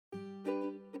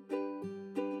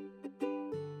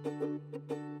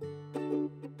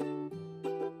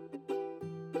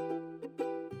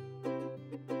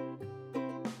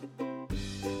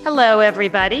Hello,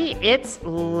 everybody. It's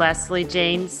Lesley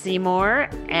Jane Seymour,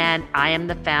 and I am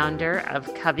the founder of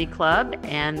CoveyClub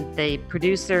and the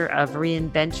producer of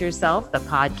Reinvent Yourself, the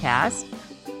podcast.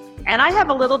 And I have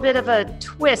a little bit of a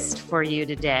twist for you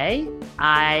today.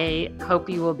 I hope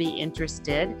you will be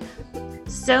interested.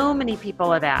 So many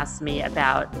people have asked me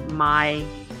about my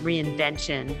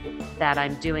reinvention that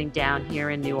I'm doing down here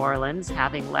in New Orleans,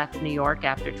 having left New York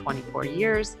after 24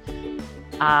 years.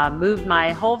 Moved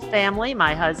my whole family,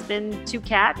 my husband, 2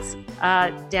 cats,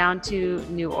 down to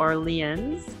New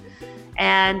Orleans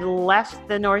and left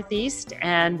the Northeast.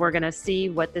 And we're going to see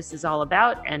what this is all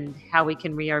about and how we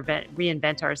can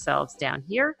reinvent ourselves down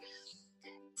here.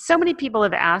 So many people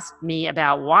have asked me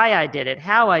about why I did it,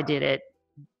 how I did it,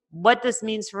 what this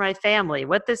means for my family,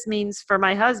 what this means for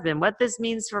my husband, what this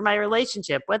means for my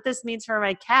relationship, what this means for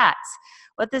my cats,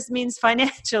 what this means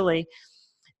financially.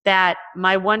 That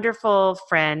my wonderful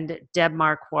friend,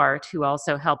 Deborah Marquardt, who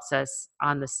also helps us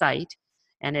on the site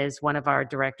and is one of our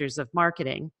directors of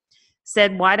marketing,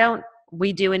 said, why don't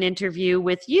we do an interview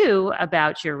with you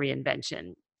about your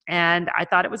reinvention? And I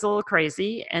thought it was a little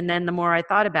crazy. And then the more I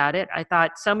thought about it, I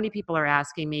thought so many people are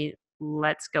asking me,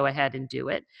 let's go ahead and do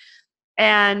it.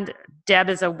 And Deb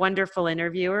is a wonderful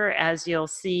interviewer, as you'll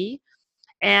see.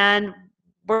 And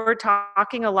we're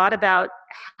talking a lot about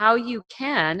how you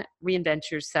can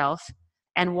reinvent yourself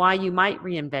and why you might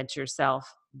reinvent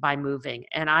yourself by moving.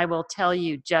 And I will tell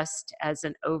you, just as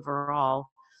an overall,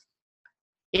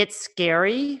 it's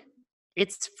scary,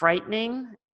 it's frightening,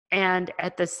 and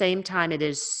at the same time, it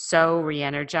is so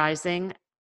re-energizing.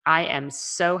 I am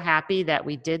so happy that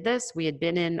we did this. We had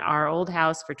been in our old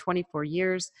house for 24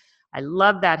 years. I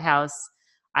loved that house.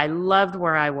 I loved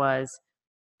where I was.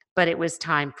 But it was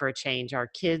time for a change. Our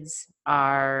kids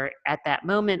are at that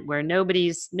moment where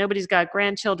nobody's got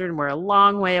grandchildren. We're a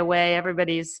long way away.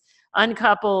 Everybody's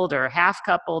uncoupled or half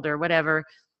coupled or whatever.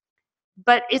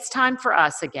 But it's time for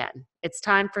us again. It's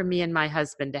time for me and my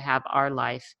husband to have our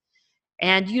life.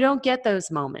 And you don't get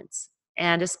those moments.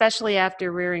 And especially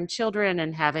after rearing children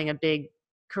and having a big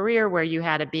career where you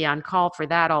had to be on call for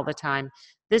that all the time,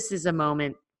 this is a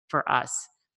moment for us.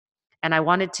 And I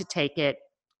wanted to take it.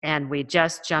 And we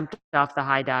just jumped off the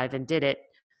high dive and did it.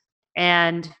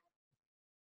 And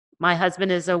my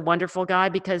husband is a wonderful guy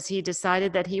because he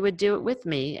decided that he would do it with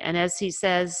me. And as he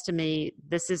says to me,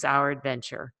 this is our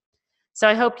adventure. So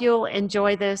I hope you'll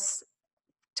enjoy this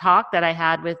talk that I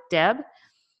had with Deb.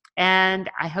 And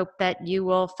I hope that you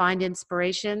will find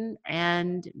inspiration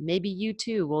and maybe you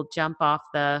too will jump off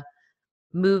the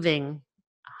moving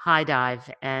high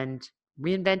dive and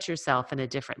reinvent yourself in a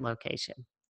different location.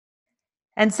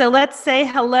 And so let's say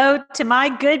hello to my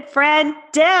good friend,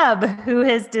 Deb, who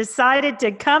has decided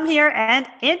to come here and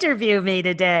interview me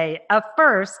today, a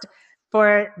first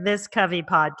for this Covey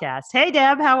podcast. Hey,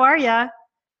 Deb, how are you? Hi,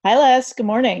 Les. Good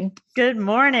morning. Good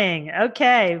morning.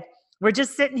 Okay. We're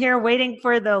just sitting here waiting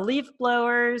for the leaf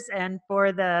blowers and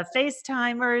for the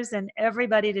FaceTimers and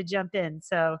everybody to jump in.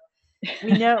 So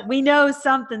we know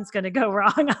something's going to go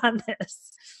wrong on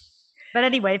this. But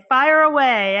anyway, fire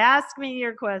away. Ask me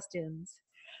your questions.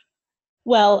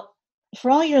 Well,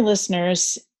 for all your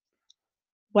listeners,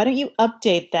 why don't you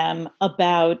update them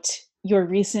about your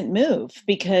recent move?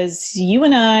 Because you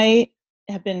and I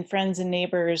have been friends and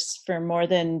neighbors for more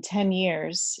than 10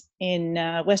 years in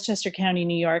Westchester County,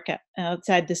 New York,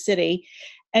 outside the city.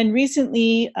 And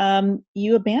recently,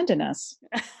 you abandoned us.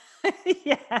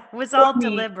 Yeah, it was all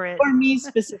deliberate. For me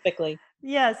specifically.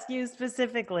 Yes, you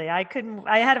specifically. I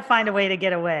had to find a way to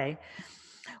get away.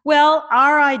 Well,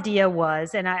 our idea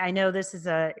was, and I know this is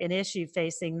an issue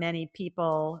facing many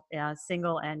people,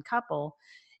 single and couple,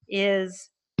 is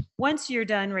once you're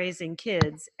done raising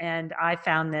kids, and I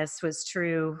found this was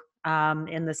true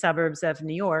in the suburbs of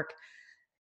New York,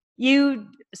 you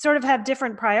sort of have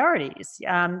different priorities.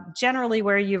 Generally,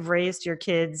 where you've raised your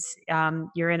kids,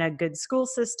 you're in a good school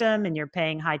system and you're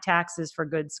paying high taxes for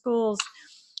good schools.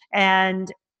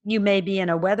 And you may be in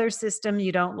a weather system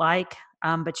you don't like,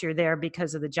 but you're there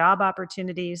because of the job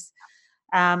opportunities.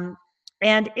 And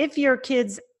if your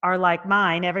kids are like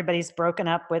mine, everybody's broken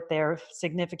up with their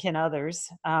significant others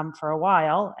for a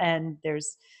while, and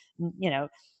there's,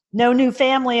 no new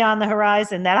family on the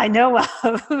horizon that I know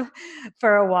of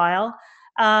for a while.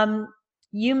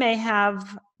 You may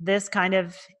have this kind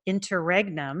of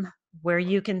interregnum where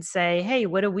you can say, hey,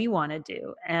 what do we want to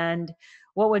do? And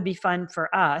what would be fun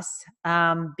for us?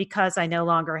 Because I no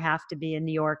longer have to be in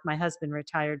New York. My husband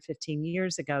retired 15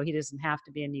 years ago. He doesn't have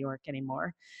to be in New York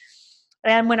anymore.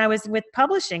 And when I was with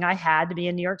publishing, I had to be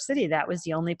in New York City. That was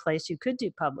the only place you could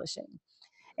do publishing.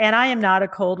 And I am not a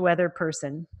cold weather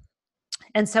person.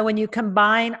 And so when you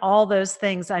combine all those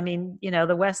things, I mean,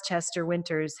 the Westchester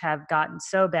winters have gotten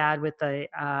so bad with the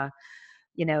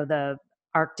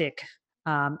Arctic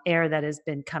air that has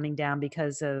been coming down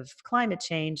because of climate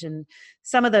change. And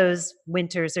some of those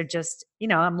winters are just,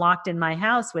 I'm locked in my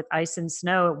house with ice and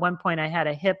snow. At one point, I had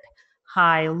a hip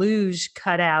high luge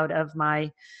cut out of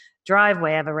my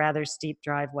driveway. I have a rather steep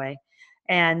driveway.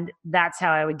 And that's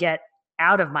how I would get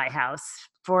out of my house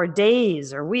for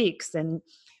days or weeks. And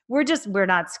we're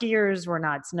not skiers, we're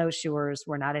not snowshoers,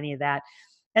 we're not any of that.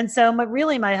 And so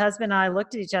really my husband and I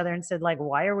looked at each other and said, like,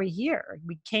 why are we here?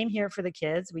 We came here for the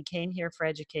kids, we came here for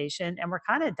education, and we're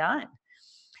kind of done.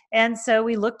 And so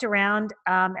we looked around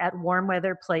at warm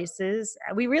weather places.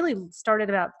 We really started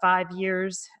about 5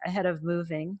 years ahead of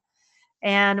moving.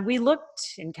 And we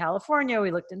looked in California, we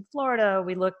looked in Florida,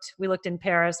 we looked in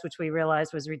Paris, which we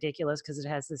realized was ridiculous because it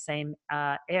has the same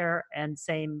air and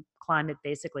same climate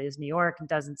basically as New York and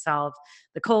doesn't solve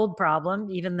the cold problem,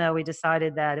 even though we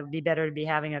decided that it would be better to be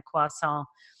having a croissant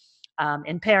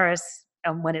in Paris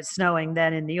when it's snowing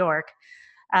than in New York.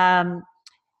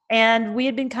 And we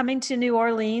had been coming to New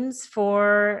Orleans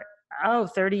for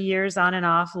 30 years on and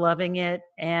off, loving it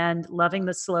and loving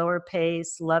the slower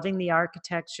pace, loving the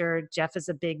architecture. Jeff is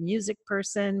a big music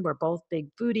person. We're both big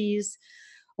foodies.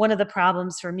 One of the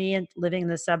problems for me in living in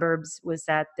the suburbs was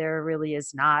that there really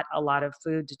is not a lot of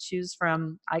food to choose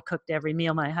from. I cooked every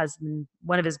meal. My husband,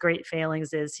 one of his great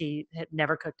failings is he had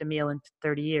never cooked a meal in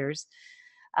 30 years.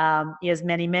 He has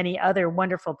many, many other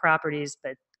wonderful properties,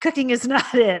 but cooking is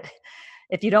not it.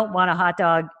 If you don't want a hot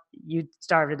dog, you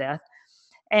starve to death.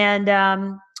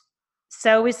 And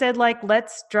so we said, like,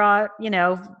 let's go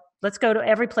to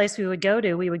every place we would go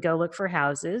to. We would go look for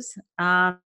houses.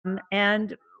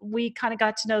 And we kind of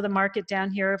got to know the market down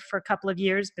here for a couple of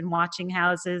years, been watching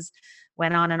houses,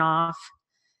 went on and off.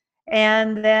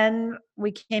 And then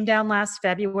we came down last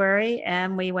February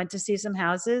and we went to see some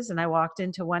houses. And I walked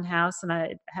into one house and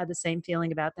I had the same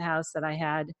feeling about the house that I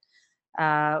had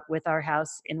with our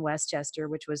house in Westchester,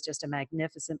 which was just a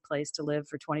magnificent place to live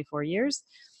for 24 years.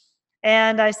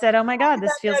 And I said, oh my God,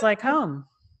 this feels like home.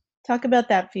 Talk about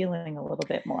that feeling a little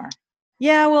bit more.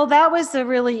 Yeah, well, that was the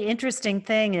really interesting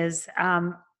thing is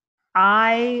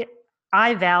I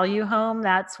value home.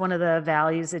 That's one of the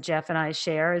values that Jeff and I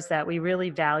share is that we really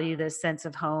value this sense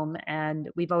of home. And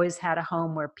we've always had a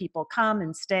home where people come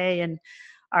and stay. And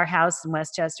our house in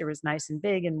Westchester was nice and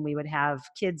big, and we would have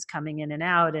kids coming in and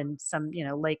out. And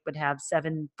Lake would have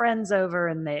 7 friends over,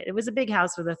 and it was a big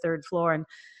house with a 3rd floor. And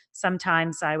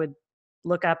sometimes I would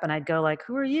look up and I'd go like,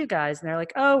 who are you guys? And they're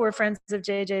like, oh, we're friends of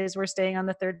JJ's. We're staying on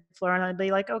the 3rd floor. And I'd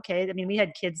be like, okay. I mean, we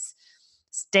had kids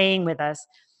staying with us.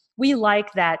 We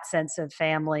like that sense of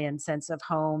family and sense of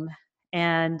home.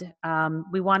 And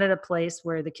we wanted a place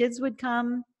where the kids would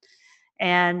come,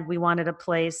 and we wanted a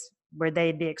place where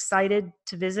they'd be excited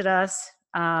to visit us,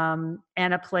 and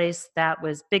a place that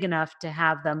was big enough to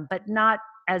have them, but not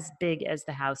as big as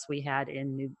the house we had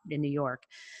in New York.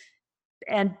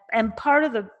 And part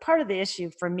of the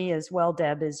issue for me as well,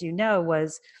 Deb, as you know,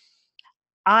 was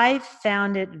I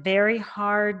found it very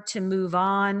hard to move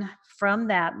on from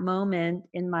that moment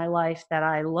in my life that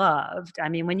I loved. I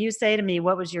mean, when you say to me,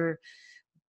 what was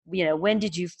when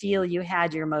did you feel you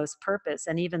had your most purpose?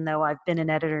 And even though I've been an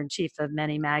editor-in-chief of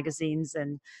many magazines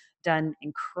and done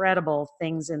incredible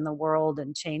things in the world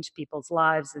and changed people's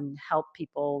lives and helped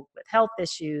people with health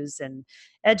issues and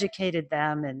educated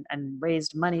them and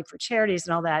raised money for charities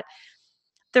and all that,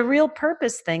 the real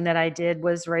purpose thing that I did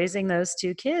was raising those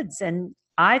 2 kids. And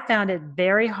I found it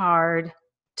very hard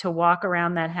to walk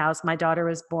around that house. My daughter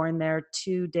was born there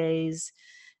 2 days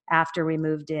after we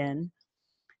moved in.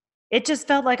 It just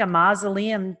felt like a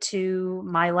mausoleum to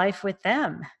my life with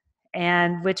them,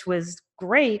 and which was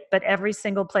great. But every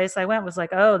single place I went was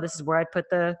like, oh, this is where I put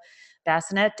the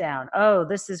bassinet down. Oh,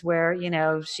 this is where,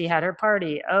 she had her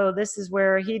party. Oh, this is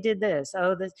where he did this.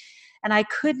 Oh, this. And I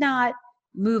could not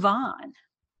move on.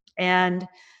 And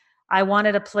I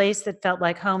wanted a place that felt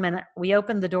like home. And we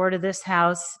opened the door to this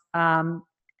house, and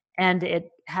it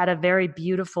had a very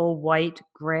beautiful white,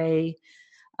 gray,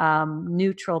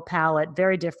 neutral palette,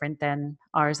 very different than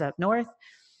ours up north.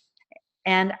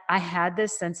 And I had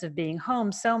this sense of being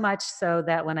home, so much so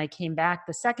that when I came back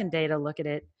the second day to look at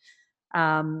it,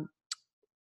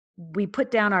 we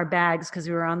put down our bags because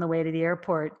we were on the way to the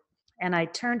airport. And I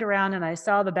turned around and I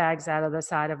saw the bags out of the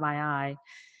side of my eye.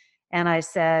 And I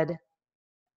said,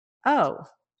 oh,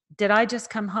 did I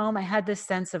just come home? I had this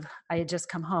sense of I had just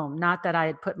come home, not that I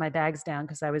had put my bags down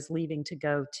because I was leaving to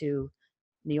go to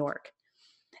New York.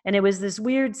 And it was this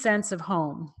weird sense of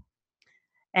home.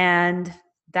 And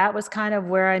that was kind of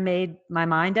where I made my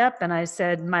mind up. And I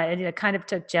said, it kind of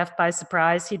took Jeff by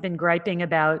surprise. He'd been griping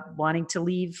about wanting to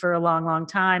leave for a long, long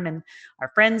time. And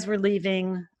our friends were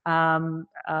leaving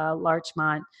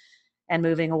Larchmont and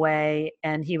moving away.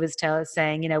 And he was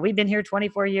saying, we've been here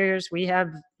 24 years. We have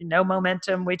no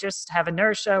momentum. We just have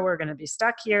inertia. We're going to be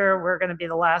stuck here. We're going to be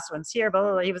the last ones here. Blah,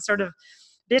 blah, blah. He was sort of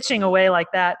bitching away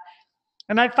like that.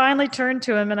 And I finally turned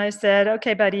to him and I said,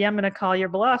 okay, buddy, I'm going to call your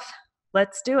bluff.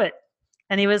 Let's do it.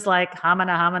 And he was like,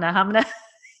 hamana, hamana, hamana.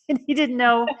 And he didn't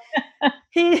know.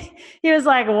 He was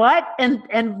like, what?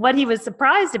 And what he was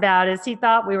surprised about is he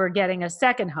thought we were getting a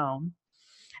second home.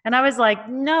 And I was like,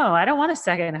 no, I don't want a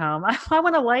second home. I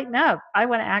want to lighten up. I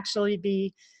want to actually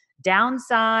be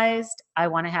downsized. I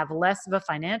want to have less of a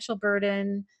financial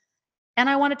burden. And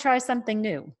I want to try something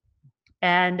new.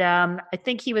 And I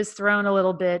think he was thrown a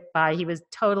little bit he was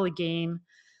totally game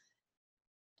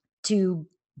to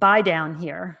buy down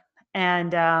here.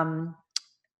 And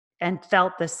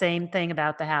felt the same thing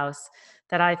about the house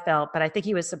that I felt, but I think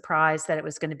he was surprised that it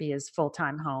was going to be his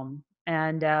full-time home.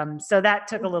 And so that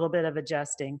took a little bit of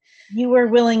adjusting. You were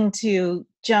willing to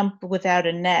jump without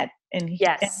a net.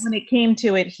 Yes. And when it came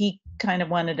to it, he kind of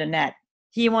wanted a net.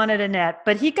 He wanted a net,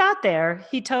 but he got there.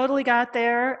 He totally got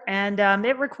there. And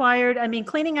it required,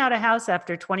 cleaning out a house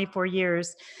after 24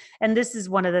 years. And this is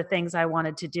one of the things I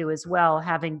wanted to do as well,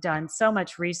 having done so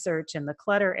much research in the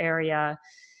clutter area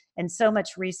and so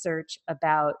much research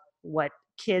about what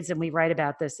kids, and we write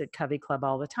about this at Covey Club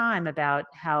all the time, about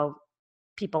how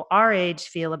people our age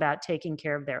feel about taking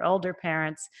care of their older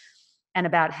parents and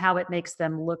about how it makes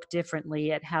them look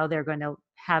differently at how they're going to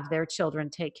have their children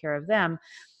take care of them.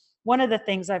 One of the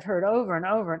things I've heard over and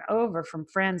over and over from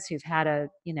friends who've had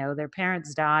their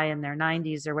parents die in their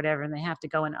 90s or whatever, and they have to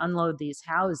go and unload these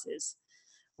houses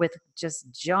with just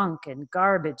junk and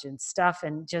garbage and stuff.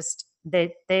 And just,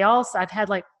 they all, I've had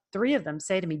like 3 of them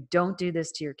say to me, don't do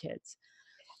this to your kids.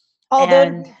 Although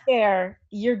to be fair,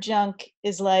 your junk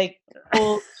is like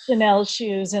old Chanel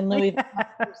shoes and Louis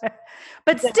Vuitton.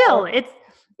 But still,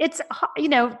 it's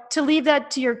to leave that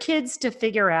to your kids to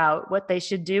figure out what they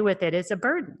should do with it is a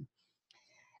burden.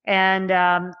 And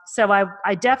so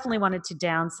I definitely wanted to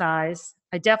downsize.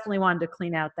 I definitely wanted to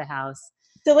clean out the house.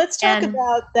 So let's talk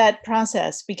about that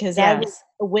process, because yes. I was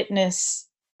a witness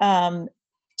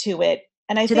to it.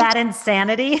 And I think that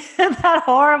insanity, that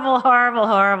horrible, horrible,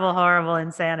 horrible, horrible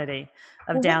insanity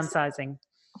of downsizing.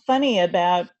 Funny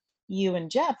about you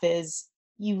and Jeff is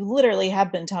you literally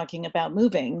have been talking about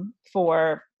moving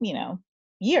for,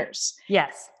 years.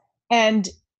 Yes. And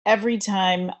every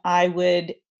time I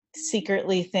would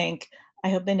secretly think,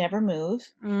 I hope they never move.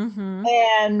 Mm-hmm.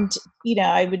 And,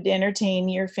 I would entertain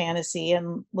your fantasy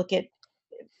and look at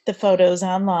the photos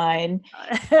online.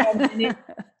 And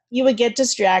you would get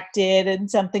distracted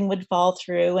and something would fall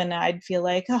through and I'd feel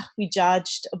like, oh, we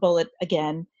dodged a bullet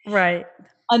again. Right.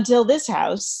 Until this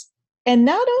house. And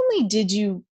not only did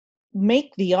you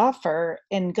make the offer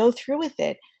and go through with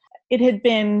it, it had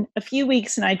been a few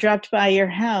weeks and I dropped by your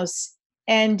house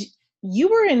and you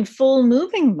were in full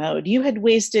moving mode. You had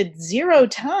wasted 0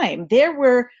 time. There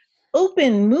were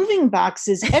open moving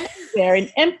boxes everywhere and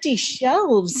empty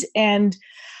shelves. And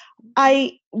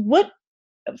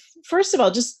first of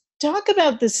all, just talk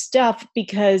about the stuff,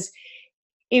 because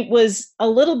it was a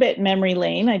little bit memory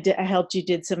lane. I helped you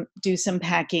do some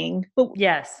packing, but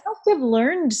yes, you must have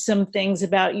learned some things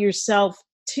about yourself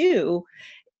too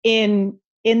in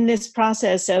this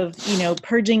process of,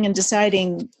 purging and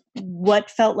deciding what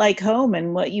felt like home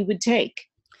and what you would take.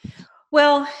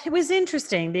 Well, it was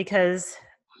interesting because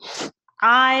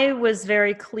I was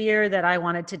very clear that I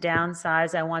wanted to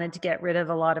downsize. I wanted to get rid of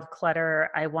a lot of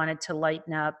clutter. I wanted to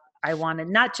lighten up. I wanted,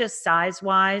 not just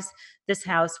size-wise, this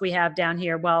house we have down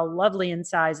here, while lovely in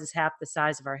size, is half the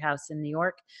size of our house in New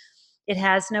York. It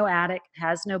has no attic,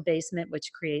 has no basement,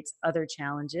 which creates other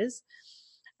challenges.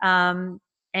 And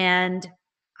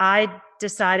I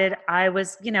decided I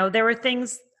was, there were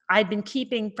things I'd been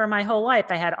keeping for my whole life.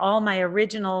 I had all my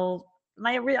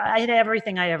I had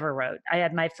everything I ever wrote. I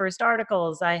had my first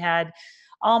articles. I had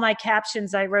all my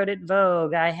captions I wrote at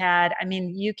Vogue.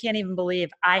 You can't even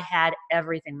believe I had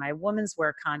everything, my women's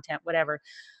wear content, whatever.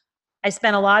 I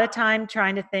spent a lot of time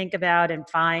trying to think about and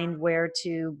find where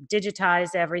to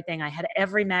digitize everything. I had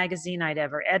every magazine I'd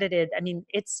ever edited.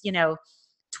 It's,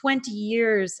 20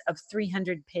 years of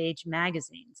 300-page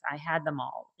magazines. I had them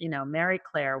all, Marie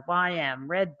Claire, YM,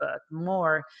 Redbook,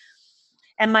 more.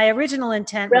 And my original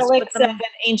intent was relics of an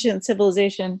ancient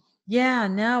civilization. Yeah,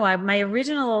 no, my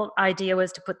original idea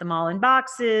was to put them all in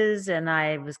boxes and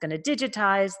I was going to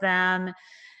digitize them.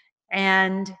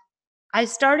 And I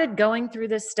started going through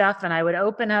this stuff, and I would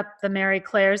open up the Mary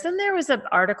Claire's, and there was an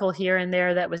article here and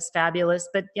there that was fabulous.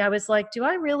 But I was like, do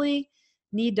I really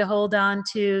need to hold on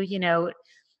to,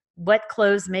 what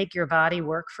clothes make your body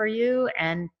work for you,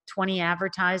 and 20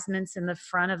 advertisements in the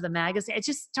front of the magazine? It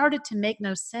just started to make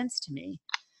no sense to me.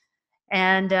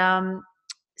 And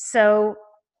so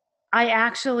I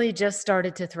actually just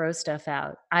started to throw stuff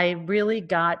out. I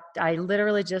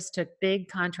literally just took big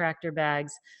contractor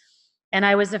bags, and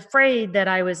I was afraid that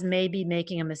I was maybe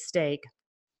making a mistake.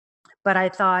 But I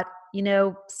thought,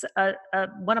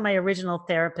 one of my original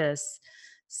therapists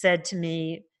said to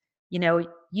me,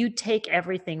 you take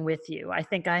everything with you. I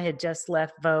think I had just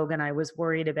left Vogue, and I was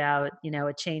worried about,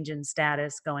 a change in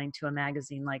status going to a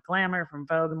magazine like Glamour from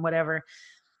Vogue and whatever.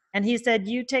 And he said,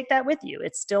 you take that with you.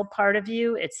 It's still part of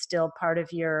you. It's still part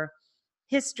of your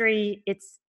history.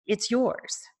 It's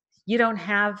yours. You don't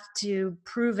have to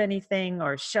prove anything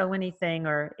or show anything,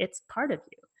 or it's part of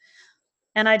you.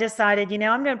 And I decided,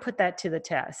 I'm going to put that to the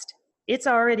test. It's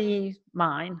already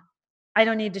mine. I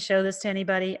don't need to show this to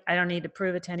anybody. I don't need to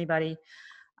prove it to anybody.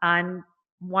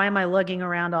 Why am I lugging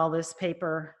around all this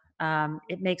paper?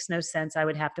 It makes no sense. I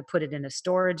would have to put it in a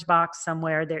storage box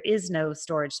somewhere. There is no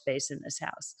storage space in this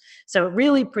house. So it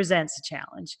really presents a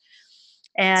challenge.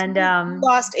 And so you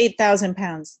lost 8,000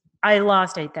 pounds. I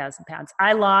lost 8,000 pounds.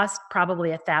 I lost probably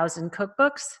 1,000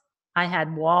 cookbooks. I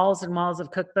had walls and walls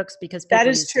of cookbooks because people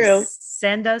used to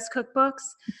send us cookbooks.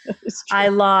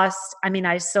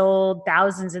 I sold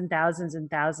thousands and thousands and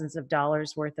thousands of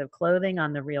dollars worth of clothing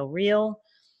on the Real.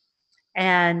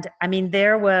 And I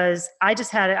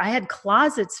had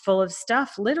closets full of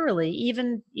stuff, literally,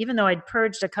 even though I'd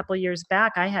purged a couple years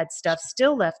back, I had stuff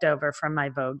still left over from my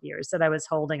Vogue years that I was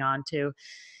holding on to.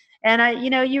 And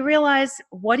you realize,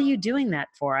 what are you doing that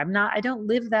for? I don't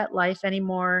live that life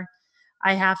anymore.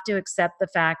 I have to accept the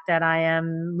fact that I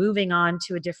am moving on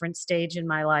to a different stage in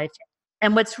my life.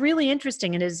 And what's really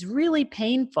interesting, and is really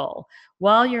painful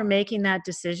while you're making that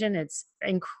decision, it's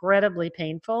incredibly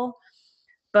painful.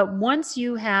 But once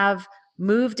you have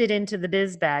moved it into the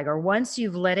biz bag, or once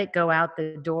you've let it go out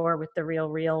the door with the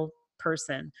real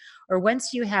person, or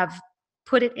once you have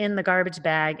put it in the garbage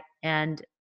bag and,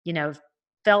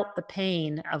 felt the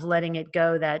pain of letting it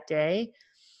go that day,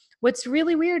 what's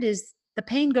really weird is the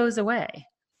pain goes away.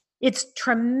 It's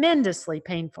tremendously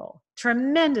painful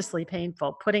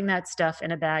putting that stuff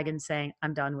in a bag and saying,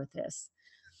 I'm done with this.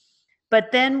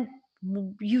 But then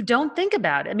you don't think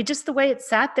about it. Just the way it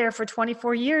sat there for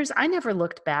 24 years, I never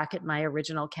looked back at my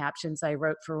original captions I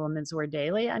wrote for Women's Wear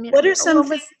Daily. What are some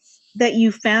things that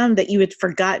you found that you had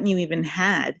forgotten you even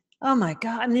had? Oh my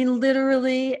God.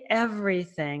 Literally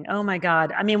everything. Oh my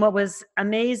God. What was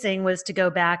amazing was to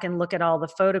go back and look at all the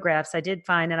photographs I did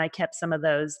find, and I kept some of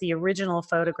those, the original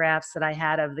photographs that I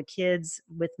had of the kids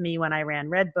with me when I ran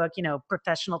Redbook.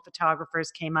 Professional photographers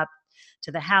came up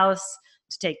to the house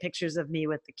to take pictures of me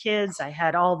with the kids. I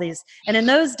had all these, and in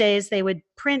those days they would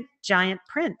print giant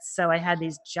prints. So I had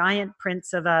these giant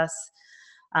prints of us.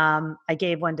 I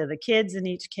gave one to the kids in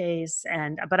each case,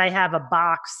 but I have a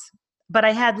box. But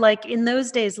I had, in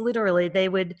those days, literally,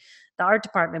 the art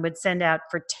department would send out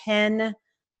for 10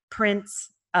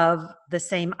 prints of the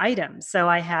same item. So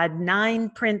I had 9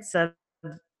 prints of,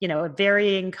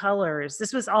 varying colors.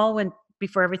 This was all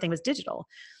before everything was digital.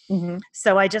 Mm-hmm.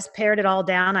 So I just pared it all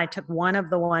down. I took one of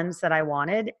the ones that I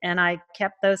wanted, and I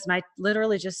kept those, and I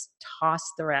literally just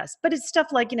tossed the rest. But it's stuff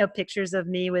like, pictures of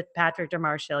me with Patrick de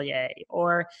Marchelier,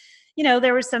 or,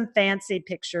 there were some fancy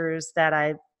pictures that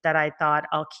I thought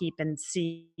I'll keep and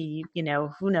see,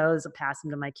 who knows, I'll pass them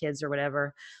to my kids or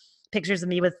whatever. Pictures of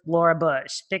me with Laura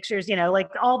Bush, pictures,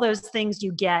 all those things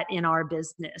you get in our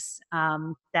business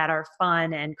that are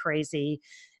fun and crazy.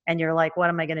 And you're like, what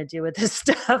am I going to do with this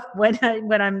stuff when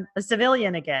I'm a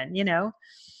civilian again,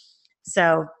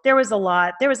 So there was a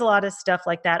lot of stuff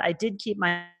like that. I did keep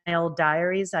my old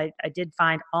diaries. I did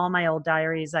find all my old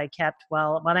diaries I kept.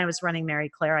 Well, when I was running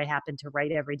Mary Claire, I happened to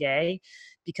write every day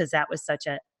because that was such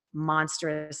a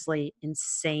monstrously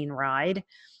insane ride,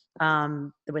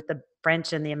 with the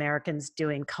French and the Americans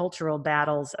doing cultural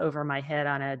battles over my head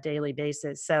on a daily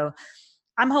basis. So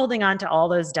I'm holding on to all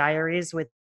those diaries with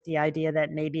the idea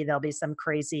that maybe there'll be some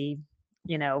crazy,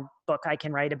 book I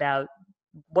can write about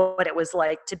what it was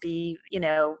like to be,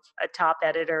 a top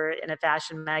editor in a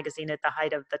fashion magazine at the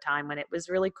height of the time when it was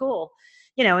really cool,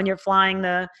 and you're flying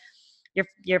the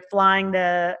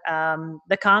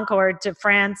Concorde to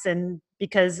France, and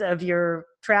because of your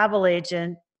travel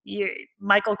agent,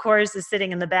 Michael Kors is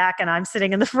sitting in the back and I'm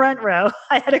sitting in the front row.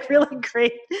 I had a really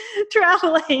great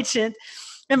travel agent.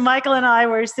 And Michael and I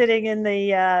were sitting in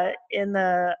the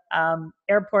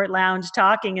airport lounge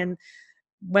talking, and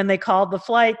when they called the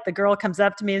flight, the girl comes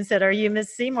up to me and said, "Are you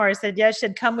Miss Seymour?" I said, "Yes,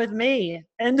 she'd come with me."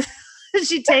 And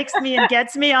she takes me and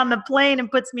gets me on the plane and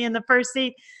puts me in the first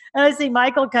seat. And I see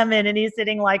Michael come in and he's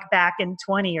sitting like back in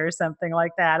 20 or something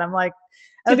like that. I'm like,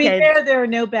 To be okay, fair, there are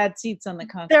no bad seats on the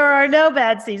Concorde. there are no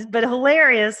bad seats, but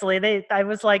hilariously, I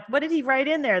was like, what did he write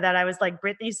in there? That I was like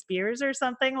Britney Spears or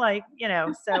something, like,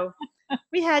 so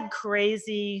we had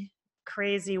crazy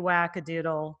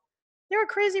wackadoodle. There were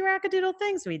crazy wackadoodle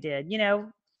things we did,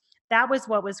 that was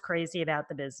what was crazy about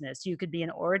the business. You could be an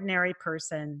ordinary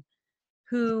person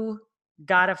who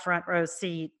got a front row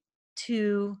seat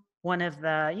to one of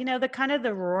the, the kind of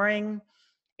the roaring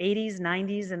 80s,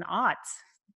 90s, and aughts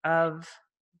of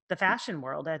the fashion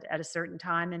world at a certain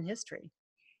time in history.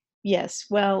 Yes.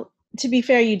 Well, to be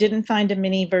fair, you didn't find a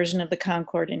mini version of the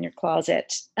Concorde in your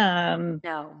closet.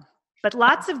 No. But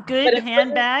lots of good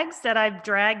handbags that I've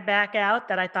dragged back out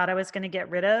that I thought I was going to get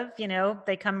rid of.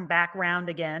 They come back round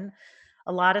again.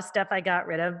 A lot of stuff I got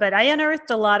rid of, but I unearthed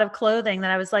a lot of clothing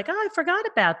that I was like, oh, I forgot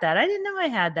about that. I didn't know I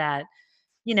had that.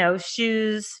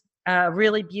 Shoes, a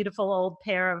really beautiful old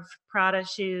pair of Prada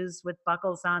shoes with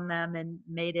buckles on them and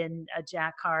made in a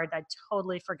jacquard. I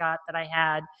totally forgot that I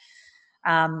had.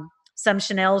 Some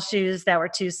Chanel shoes that were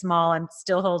too small. I'm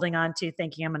still holding on to,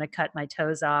 thinking I'm going to cut my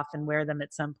toes off and wear them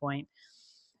at some point.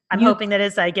 I'm hoping that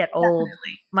as I get old,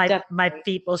 my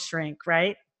feet will shrink,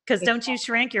 right? Because don't you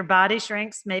shrink? Your body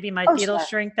shrinks. Maybe my feet will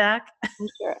shrink back.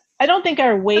 Sure. I don't think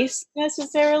our waist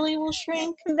necessarily will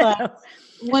shrink, but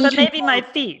maybe my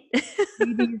feet.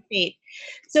 Maybe your feet.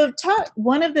 So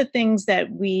one of the things that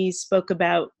we spoke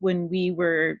about when we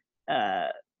were,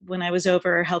 when I was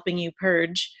over helping you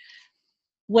purge,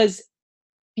 was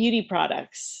beauty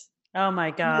products. Oh my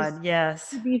God,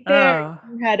 yes. To be fair,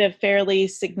 you had a fairly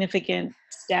significant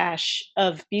stash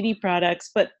of beauty products,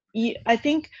 but I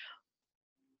think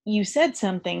you said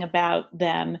something about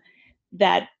them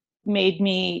that made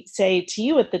me say to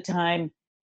you at the time,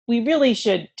 we really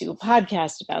should do a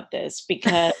podcast about this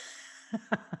because,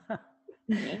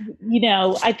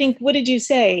 I think, what did you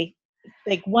say?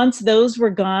 Like once those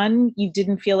were gone, you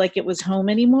didn't feel like it was home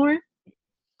anymore?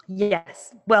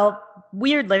 Yes. Well,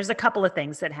 weirdly, there's a couple of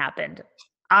things that happened.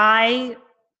 I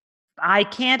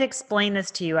can't explain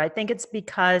this to you. I think it's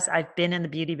because I've been in the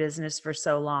beauty business for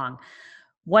so long.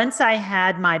 Once I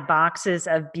had my boxes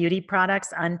of beauty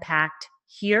products unpacked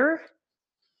here,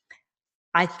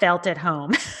 I felt at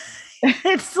home.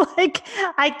 It's like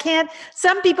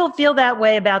some people feel that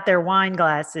way about their wine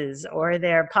glasses or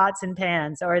their pots and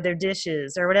pans or their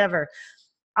dishes or whatever.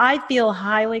 I feel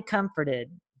highly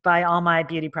comforted by all my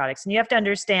beauty products. And you have to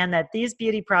understand that these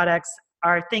beauty products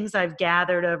are things I've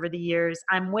gathered over the years.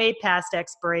 I'm way past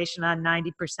expiration on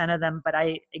 90% of them, but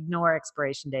I ignore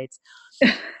expiration dates.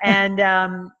 And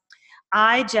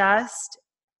I just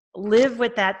live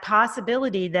with that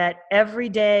possibility that every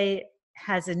day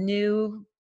has a new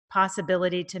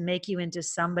possibility to make you into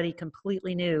somebody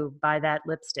completely new by that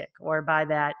lipstick or by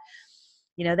that,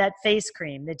 that face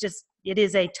cream. It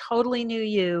is a totally new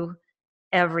you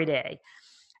every day.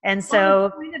 And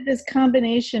so kind of this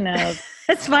combination of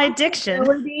it's my addiction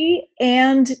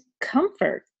and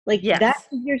comfort. Like yes. That's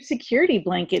your security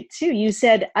blanket too. You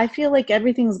said, I feel like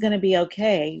everything's going to be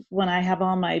okay when I have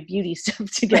all my beauty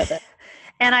stuff together.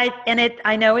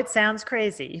 I know it sounds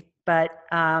crazy, but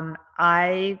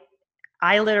I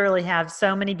literally have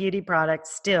so many beauty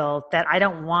products still that I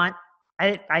don't want.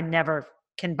 I never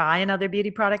can buy another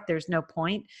beauty product. There's no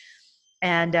point.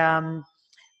 And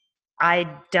I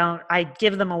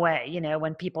give them away.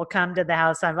 When people come to the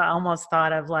house, I've almost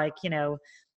thought of like,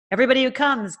 everybody who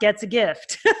comes gets a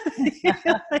gift.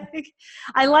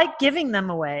 I like giving them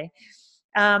away.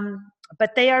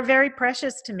 But they are very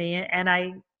precious to me. And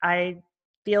I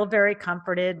feel very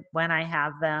comforted when I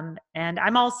have them. And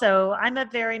I'm a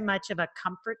very much of a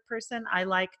comfort person. I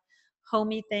like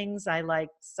homey things. I like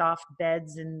soft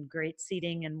beds and great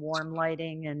seating and warm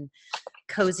lighting and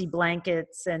cozy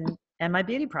blankets and my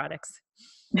beauty products.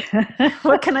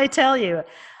 What can I tell you?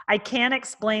 I can't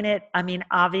explain it. I mean,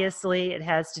 obviously it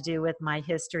has to do with my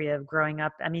history of growing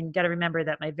up. I mean, got to remember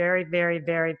that my very, very,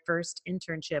 very first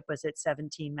internship was at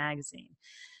 17 magazine.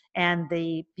 And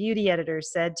the beauty editor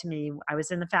said to me, I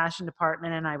was in the fashion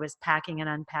department and I was packing and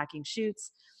unpacking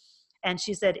shoots. And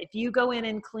she said, if you go in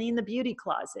and clean the beauty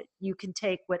closet, you can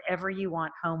take whatever you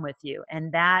want home with you.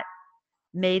 And that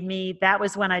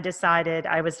was when I decided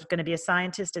I was going to be a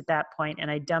scientist at that point, and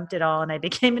I dumped it all and I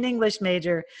became an English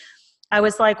major. I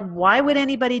was like, why would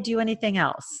anybody do anything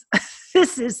else?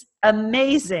 This is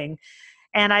amazing.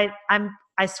 And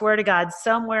I I swear to God,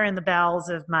 somewhere in the bowels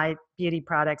of my beauty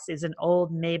products is an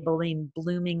old Maybelline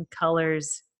Blooming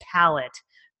Colors palette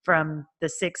from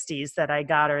the 60s that I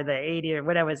got, or the 80s, or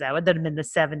whatever was that? Would that have been the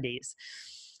 70s?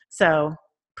 So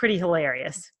pretty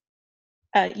hilarious.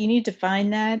 You need to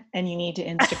find that, and you need to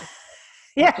Instagram.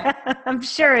 Yeah, I'm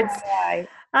sure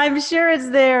it's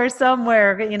there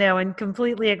somewhere, and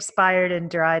completely expired and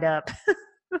dried up.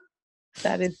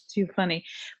 That is too funny.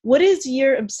 What is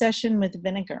your obsession with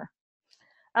vinegar?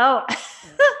 Oh,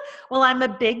 well, I'm a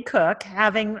big cook.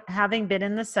 Having been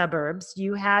in the suburbs,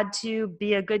 you had to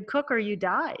be a good cook or you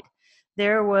died.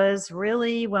 There was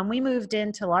really, when we moved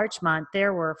into Larchmont,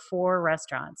 there were 4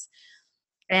 restaurants,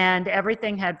 and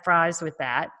everything had fries with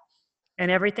that, and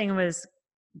everything was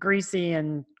greasy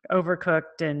and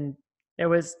overcooked, and it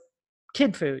was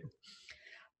kid food.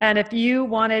 And if you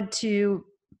wanted to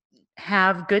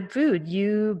have good food,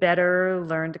 you better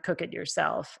learn to cook it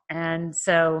yourself. And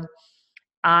so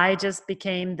I just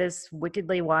became this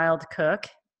wickedly wild cook.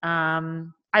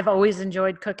 I've always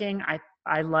enjoyed cooking.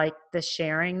 I like the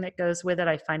sharing that goes with it.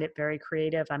 I find it very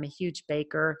creative. I'm a huge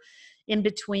baker. In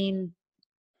between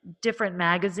different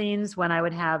magazines, when I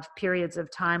would have periods of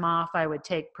time off, I would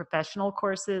take professional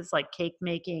courses like cake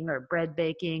making or bread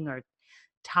baking or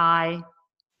Thai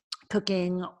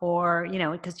cooking, or,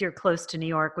 because you're close to New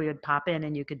York, we would pop in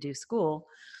and you could do school.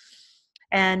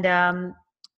 And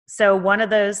so one of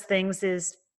those things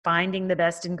is finding the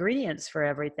best ingredients for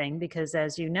everything, because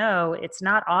as you know, it's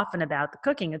not often about the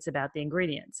cooking, it's about the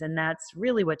ingredients. And that's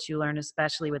really what you learn,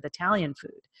 especially with Italian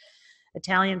food.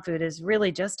 Italian food is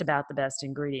really just about the best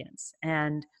ingredients.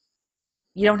 And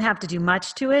you don't have to do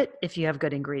much to it if you have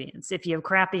good ingredients. If you have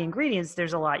crappy ingredients,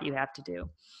 there's a lot you have to do.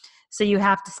 So you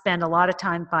have to spend a lot of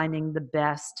time finding the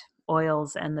best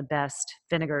oils and the best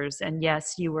vinegars. And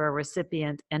yes, you were a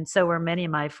recipient, and so were many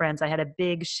of my friends. I had a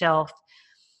big shelf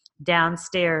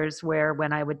downstairs where,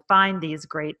 when I would find these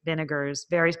great vinegars,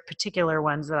 very particular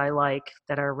ones that I like,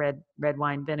 that are red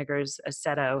wine vinegars,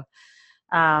 Aceto,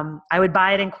 I would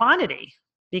buy it in quantity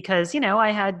because,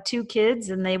 I had 2 kids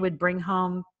and they would bring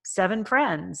home 7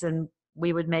 friends, and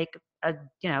we would make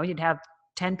you'd have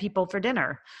 10 people for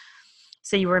dinner.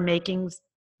 So you were making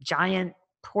giant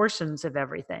portions of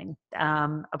everything.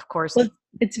 Of course, Well,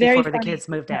 it's very before the funny kids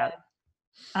moved out.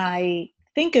 I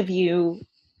think of you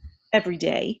every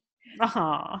day,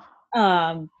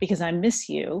 because I miss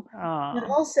you. But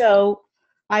also,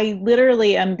 I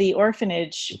literally am the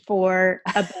orphanage for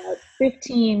about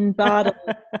 15 bottles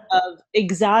of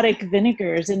exotic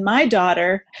vinegars, and my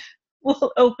daughter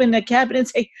will open a cabinet and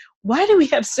say, "Why do we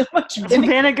have so much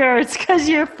vinegar?" It's because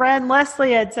your friend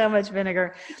Lesley had so much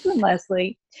vinegar.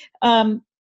 Lesley,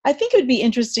 I think it would be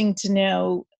interesting to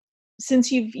know,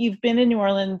 since you've been in New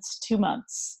Orleans 2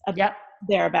 months, Yep.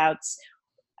 thereabouts,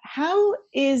 how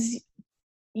is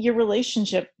your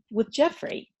relationship with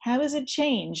Jeffrey? How has it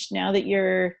changed now that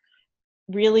you're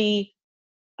really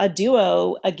a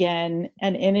duo again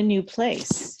and in a new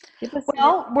place?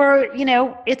 Well,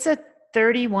 it's a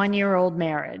 31-year-old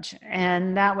marriage.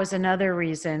 And that was another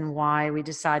reason why we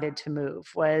decided to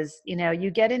move was,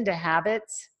 you get into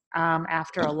habits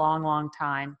after a long, long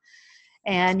time,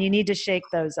 and you need to shake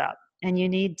those up. And you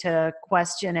need to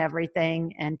question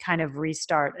everything and kind of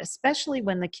restart, especially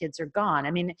when the kids are gone.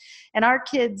 I mean, and our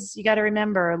kids, you got to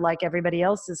remember, like everybody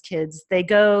else's kids, they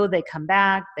go, they come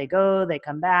back, they go, they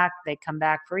come back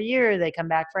for a year, they come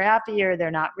back for half a year.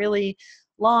 They're not really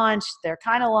launched. They're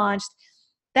kind of launched.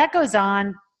 That goes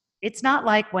on. It's not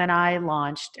like when I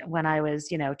launched, when I was,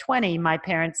 20, my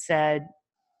parents said,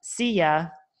 "See ya,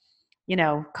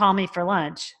 call me for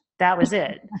lunch." That was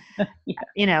it.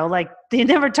 Yeah. Like they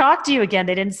never talked to you again.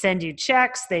 They didn't send you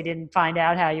checks. They didn't find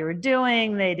out how you were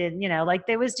doing. They didn't, like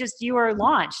there was just, you were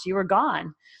launched, you were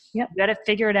gone. Yep. You got to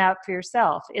figure it out for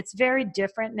yourself. It's very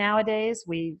different nowadays.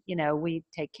 We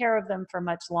take care of them for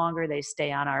much longer. They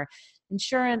stay on our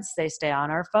insurance. They stay on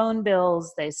our phone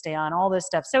bills. They stay on all this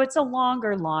stuff. So it's a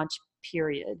longer launch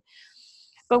period.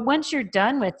 But once you're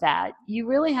done with that, you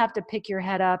really have to pick your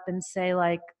head up and say,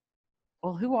 like,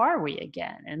 well, who are we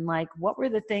again? And like, what were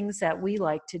the things that we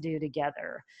like to do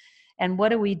together? And what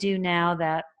do we do now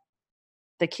that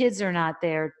the kids are not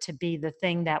there to be the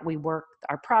thing that we work,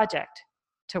 our project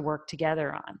to work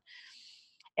together on?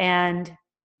 And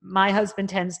my husband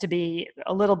tends to be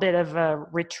a little bit of a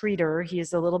retreater.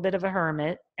 He's a little bit of a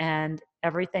hermit, and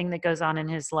everything that goes on in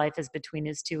his life is between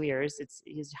his 2 ears.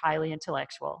 He's highly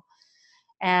intellectual.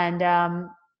 And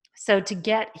so to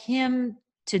get him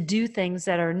to do things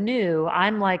that are new,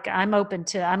 I'm like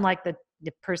the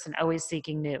person always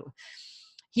seeking new.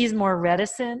 He's more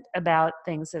reticent about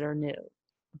things that are new,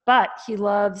 but he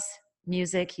loves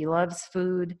music. He loves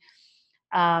food.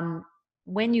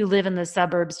 when you live in the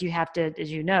suburbs, you have to,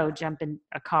 as you know, jump in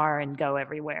a car and go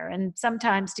everywhere. And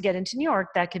sometimes to get into New York,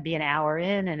 that could be an hour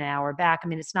in and an hour back. I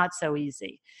mean, it's not so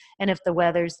easy. And if the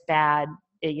weather's bad,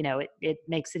 it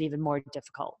makes it even more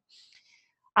difficult.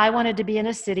 I wanted to be in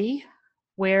a city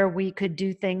where we could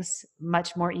do things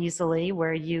much more easily,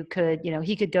 where you could,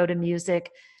 he could go to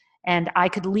music and I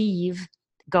could leave,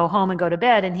 go home and go to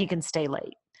bed, and he can stay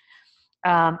late.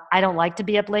 I don't like to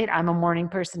be up late. I'm a morning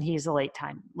person. He's a late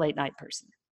night person.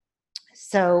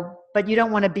 So, but you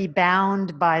don't want to be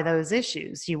bound by those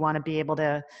issues. You want to be able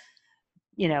to,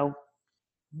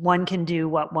 one can do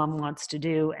what one wants to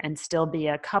do and still be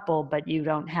a couple, but you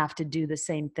don't have to do the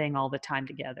same thing all the time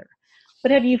together.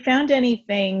 But have you found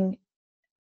anything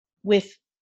with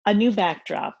a new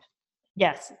backdrop?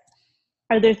 Yes.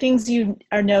 Are there things you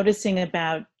are noticing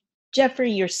about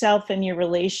Jeffrey, yourself, and your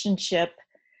relationship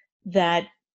that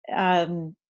that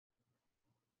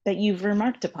you've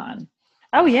remarked upon?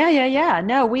 Oh, yeah.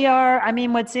 No, we are. I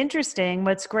mean, what's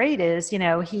great is,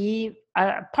 he,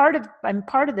 part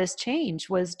of this change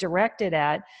was directed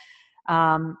at,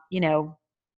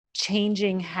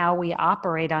 changing how we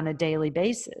operate on a daily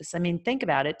basis. I mean, think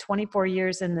about it, 24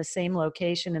 years in the same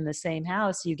location, in the same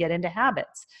house, you get into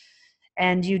habits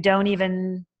and you don't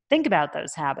even think about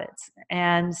those habits.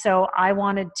 And so I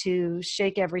wanted to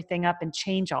shake everything up and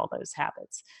change all those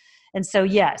habits. And so,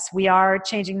 yes, we are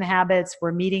changing the habits.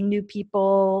 We're meeting new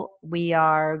people. We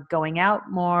are going out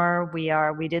more.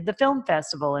 We did the film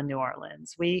festival in New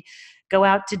Orleans. We go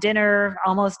out to dinner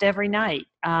almost every night,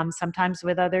 sometimes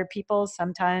with other people,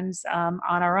 sometimes on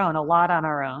our own, a lot on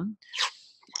our own.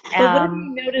 But what have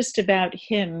you noticed about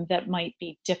him that might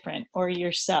be different, or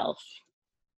yourself?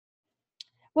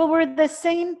 Well, we're the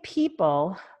same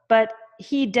people, but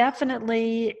he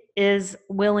definitely is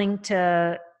willing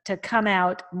to come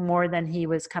out more than he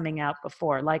was coming out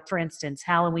before. Like, for instance,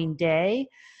 Halloween Day,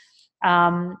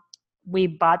 we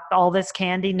bought all this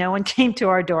candy. No one came to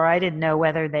our door. I didn't know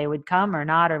whether they would come or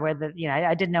not, or whether,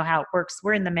 I didn't know how it works.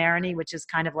 We're in the Marigny, which is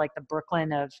kind of like the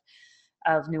Brooklyn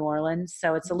of New Orleans.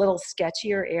 So it's a little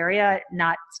sketchier area.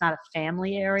 It's not a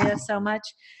family area so much.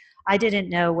 I didn't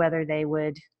know whether they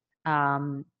would,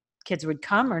 kids would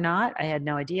come or not. I had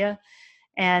no idea.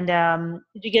 And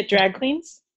did you get drag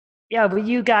queens? Yeah, but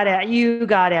you got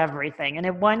everything. And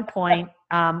at one point,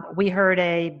 we heard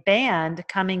a band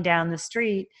coming down the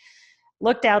street,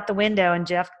 looked out the window, and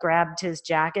Jeff grabbed his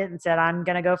jacket and said, "I'm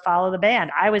going to go follow the band."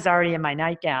 I was already in my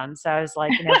nightgown. So I was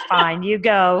like, fine, you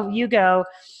go.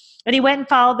 And he went and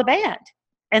followed the band.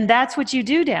 And that's what you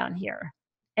do down here.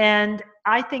 And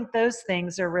I think those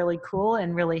things are really cool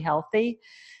and really healthy.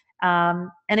 And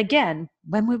again,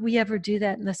 when would we ever do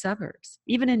that in the suburbs?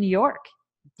 Even in New York,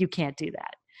 you can't do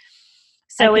that.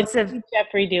 So it's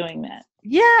Jeffrey doing that.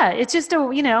 Yeah, it's just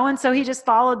and so he just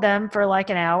followed them for like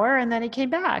an hour and then he came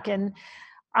back. And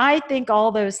I think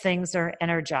all those things are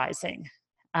energizing.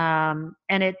 And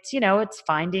it's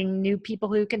finding new people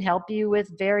who can help you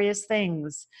with various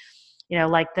things.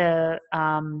 Like the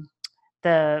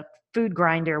food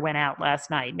grinder went out last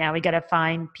night. Now we got to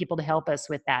find people to help us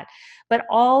with that. But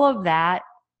all of that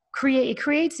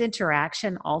creates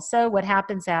interaction also. What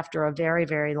happens after a very,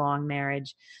 very long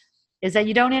marriage is that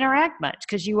you don't interact much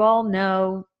because you all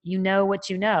know, what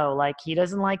you know, like he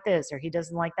doesn't like this or he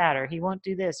doesn't like that, or he won't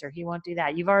do this or he won't do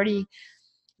that. You've already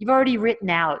written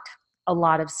out a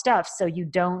lot of stuff. So you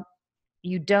don't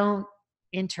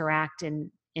interact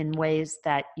in ways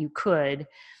that you could.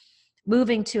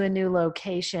 Moving to a new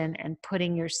location and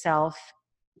putting yourself,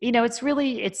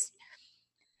 it's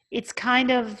kind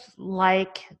of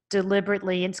like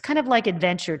deliberately, it's kind of like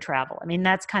adventure travel. I mean,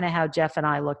 that's kind of how Jeff and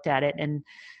I looked at it. And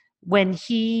when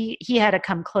he had to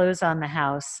come close on the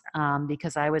house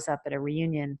because I was up at a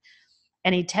reunion,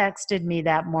 and he texted me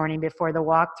that morning before the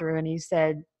walkthrough and he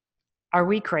said, "Are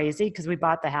we crazy?" Because we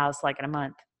bought the house like in a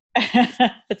month.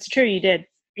 That's true, you did.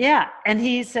 Yeah. And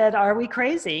he said, "Are we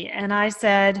crazy?" And I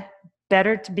said,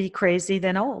 "Better to be crazy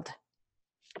than old."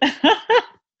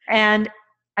 And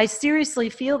I seriously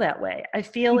feel that way. I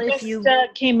feel you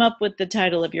came up with the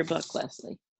title of your book,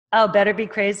 Lesley. Oh, better be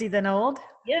crazy than old?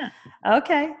 Yeah.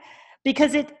 Okay.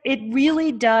 Because it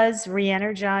really does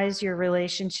re-energize your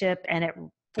relationship, and it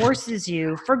forces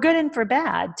you, for good and for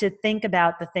bad, to think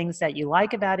about the things that you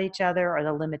like about each other, or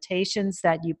the limitations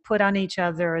that you put on each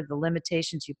other, or the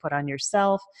limitations you put on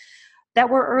yourself that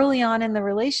were early on in the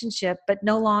relationship but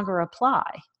no longer apply.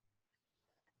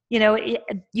 You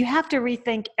have to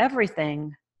rethink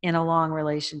everything in a long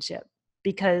relationship,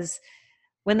 because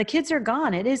when the kids are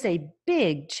gone, it is a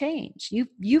big change.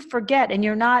 You forget, and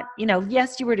you're not,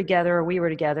 yes, you were together, or we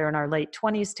were together in our late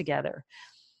 20s together,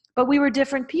 But we were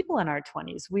different people in our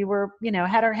 20s. We were,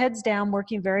 had our heads down,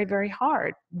 working very, very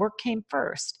hard. Work came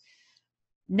first.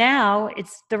 Now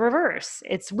it's the reverse.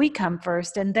 It's we come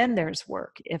first and then there's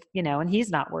work. If, and he's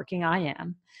not working, I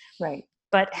am. Right.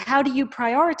 But how do you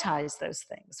prioritize those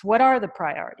things? What are the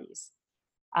priorities?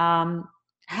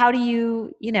 How do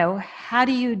you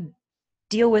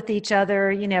deal with each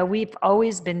other? We've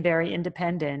always been very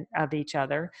independent of each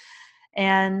other.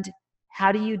 And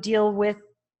how do you deal with,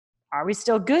 are we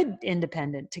still good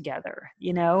independent together?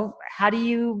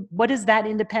 What does that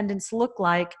independence look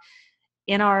like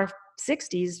in our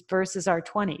 60s versus our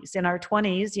 20s? In our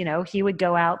 20s, he would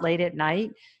go out late at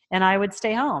night and I would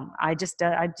stay home. I've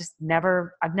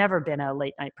never been a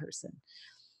late night person.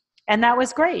 And that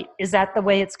was great. Is that the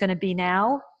way it's going to be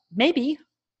now? Maybe.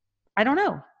 I don't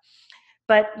know.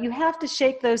 But you have to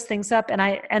shake those things up.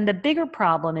 And the bigger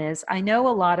problem is, I know a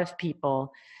lot of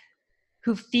people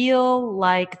who feel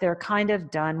like they're kind of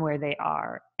done where they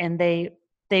are and they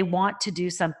want to do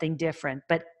something different.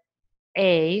 But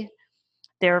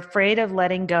they're afraid of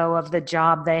letting go of the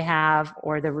job they have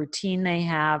or the routine they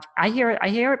have. I hear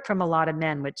it from a lot of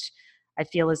men, which I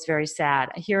feel is very sad.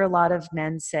 I hear a lot of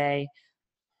men say,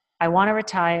 I want to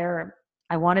retire,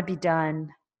 I want to be done,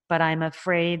 but I'm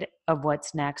afraid of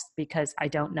what's next because I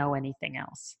don't know anything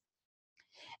else.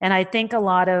 And I think a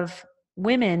lot of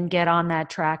women get on that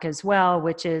track as well,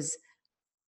 which is,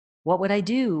 what would I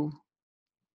do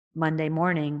Monday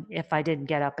morning if I didn't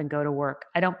get up and go to work?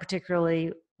 I don't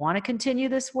particularly want to continue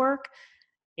this work.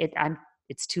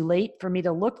 It's too late for me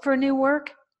to look for new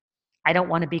work. I don't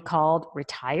want to be called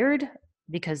retired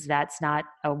because that's not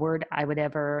a word I would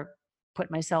ever put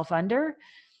myself under.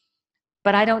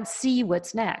 But I don't see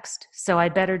what's next. So I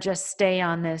better just stay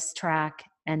on this track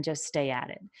and just stay at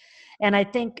it. And I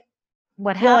think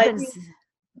what happens... I think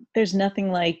there's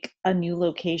nothing like a new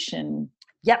location.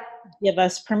 Yep. Give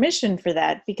us permission for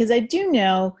that, because I do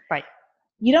know right.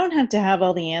 You don't have to have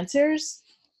all the answers,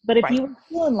 but if right. you were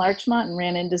still in Larchmont and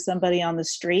ran into somebody on the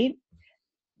street,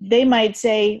 they might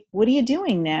say, what are you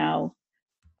doing now?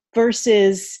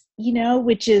 Versus,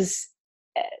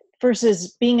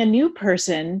 versus being a new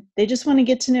person, they just want to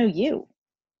get to know you.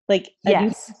 Like a new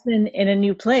person in a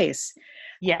new place.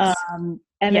 Yes.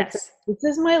 And this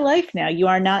is my life now. You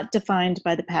are not defined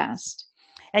by the past.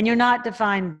 And you're not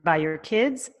defined by your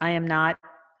kids. I am not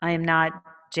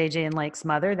JJ and Lake's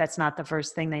mother. That's not the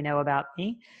first thing they know about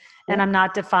me. And Yep. I'm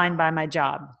not defined by my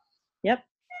job. Yep.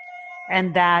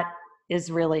 And that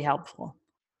is really helpful.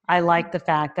 I like the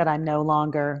fact that I'm no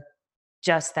longer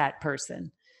just that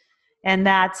person. And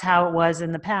that's how it was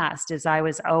in the past, is I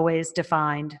was always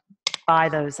defined by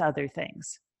those other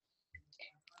things.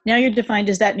 Now you're defined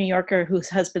as that New Yorker whose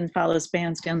husband follows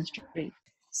bands down the street.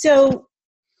 So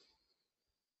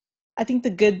I think the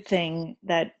good thing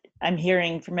that I'm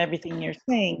hearing from everything you're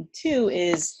saying too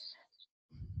is,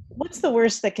 what's the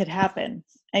worst that could happen?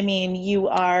 I mean, you've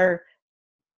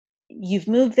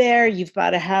moved there, you've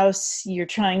bought a house, you're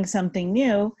trying something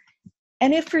new.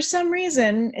 And if for some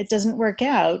reason it doesn't work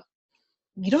out,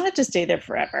 you don't have to stay there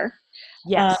forever.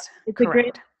 Yes, it's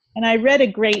correct. And I read a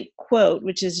great quote,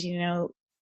 which is,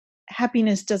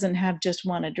 happiness doesn't have just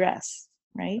one address,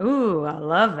 right? Ooh, I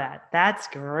love that. That's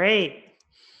great.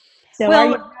 So are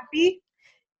you happy?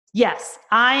 Yes,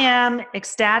 I am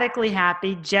ecstatically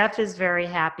happy. Jeff is very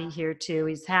happy here too.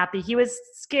 He's happy. He was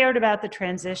scared about the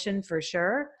transition for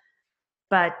sure,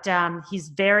 but he's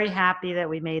very happy that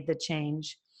we made the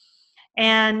change.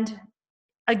 And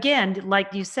again,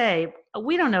 like you say,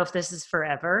 we don't know if this is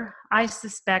forever. I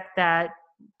suspect that,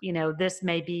 this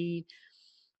may be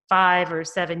 5 or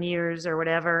 7 years or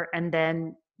whatever. And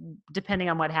then depending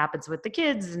on what happens with the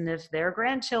kids and if they're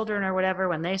grandchildren or whatever,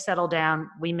 when they settle down,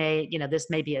 we may, this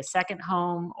may be a second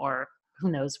home or who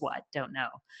knows what, don't know.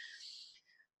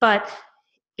 But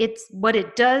what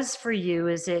it does for you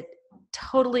is it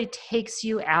totally takes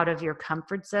you out of your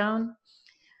comfort zone.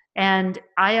 And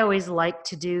I always like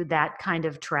to do that kind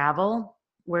of travel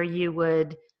where you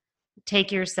would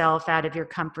take yourself out of your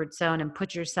comfort zone and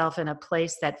put yourself in a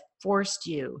place that forced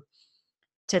you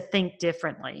to think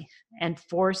differently and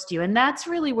forced you. And that's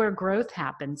really where growth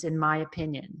happens, in my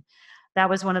opinion. That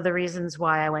was one of the reasons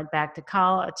why I went back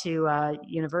to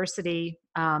university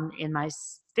in my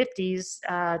 50s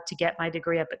to get my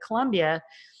degree up at Columbia.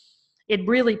 It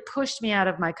really pushed me out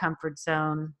of my comfort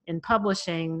zone in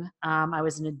publishing. I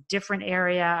was in a different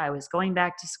area. I was going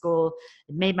back to school.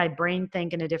 It made my brain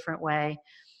think in a different way.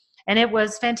 And it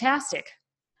was fantastic.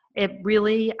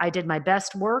 I did my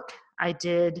best work.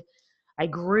 I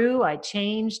grew, I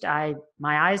changed, my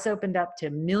eyes opened up to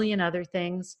a million other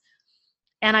things.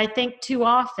 And I think too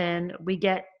often we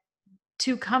get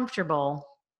too comfortable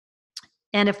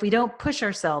And if we don't push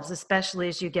ourselves, especially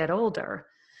as you get older,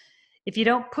 if you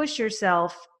don't push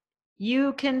yourself,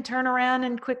 you can turn around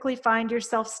and quickly find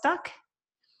yourself stuck.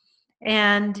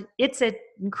 And it's an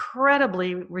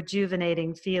incredibly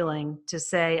rejuvenating feeling to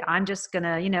say, I'm just going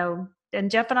to,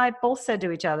 and Jeff and I both said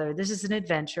to each other, this is an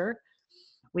adventure.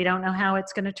 We don't know how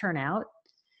it's going to turn out.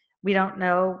 We don't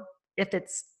know if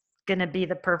it's going to be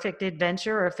the perfect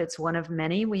adventure or if it's one of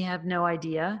many. We have no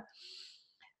idea.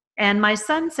 And my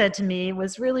son said to me, it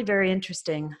was really very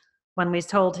interesting when we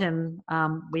told him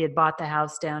we had bought the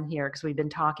house down here because we've been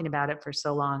talking about it for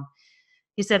so long.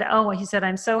 He said,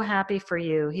 I'm so happy for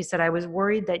you. He said, I was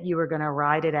worried that you were going to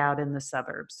ride it out in the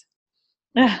suburbs.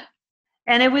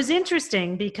 And it was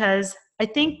interesting because I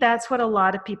think that's what a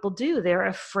lot of people do. They're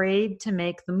afraid to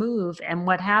make the move. And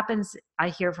what happens, I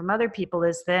hear from other people,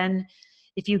 is then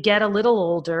if you get a little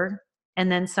older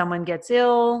and then someone gets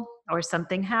ill or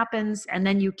something happens and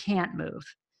then you can't move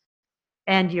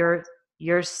and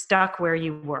you're stuck where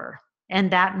you were.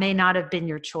 And that may not have been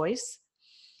your choice.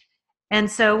 And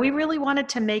so we really wanted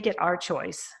to make it our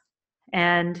choice.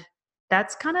 And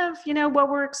that's kind of, what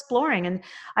we're exploring. And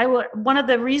one of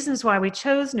the reasons why we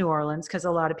chose New Orleans, because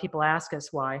a lot of people ask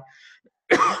us why,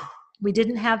 we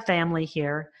didn't have family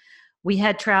here. We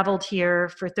had traveled here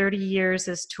for 30 years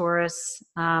as tourists,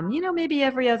 maybe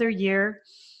every other year.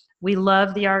 We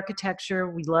love the architecture.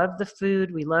 We love the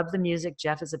food. We love the music.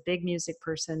 Jeff is a big music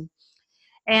person.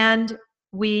 And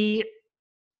we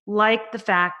like the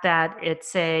fact that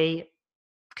it's a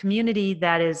community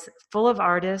that is full of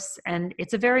artists, and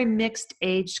it's a very mixed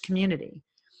aged community.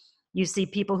 You see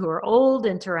people who are old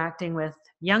interacting with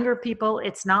younger people.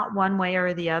 It's not one way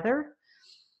or the other.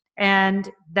 And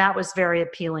that was very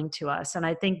appealing to us. And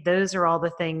I think those are all the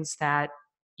things that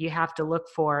you have to look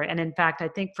for. And in fact, I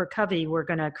think for Covey, we're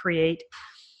going to create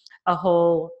a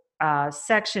whole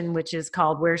section, which is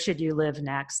called Where Should You Live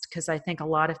Next? Because I think a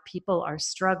lot of people are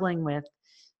struggling with,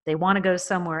 they want to go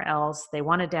somewhere else. They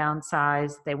want to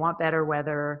downsize. They want better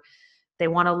weather. They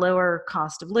want a lower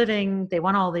cost of living. They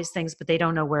want all these things, but they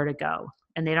don't know where to go.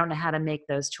 And they don't know how to make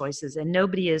those choices. And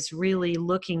nobody is really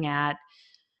looking at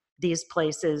these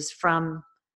places from,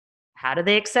 how do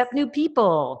they accept new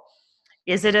people?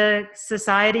 Is it a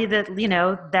society that,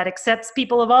 that accepts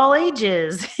people of all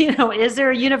ages? Is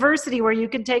there a university where you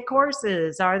can take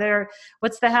courses?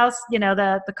 What's the house,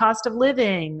 the cost of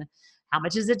living? How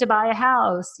much is it to buy a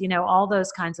house? All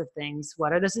those kinds of things.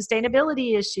 What are the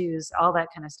sustainability issues? All that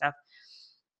kind of stuff.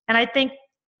 And I think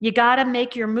you got to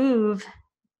make your move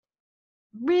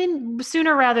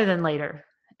sooner rather than later,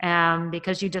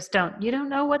 because you don't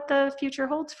know what the future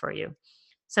holds for you.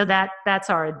 So that's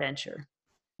our adventure.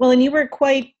 Well, and you were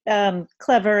quite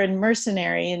clever and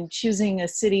mercenary in choosing a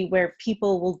city where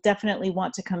people will definitely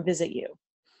want to come visit you.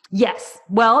 Yes.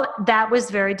 Well, that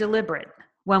was very deliberate.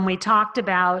 When we talked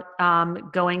about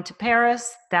going to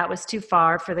Paris, that was too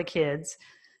far for the kids.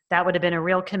 That would have been a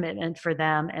real commitment for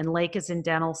them. And Lake is in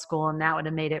dental school, and that would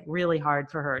have made it really hard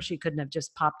for her. She couldn't have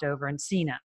just popped over and seen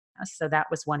us. So that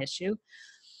was one issue.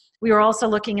 We were also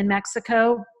looking in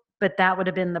Mexico, but that would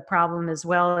have been the problem as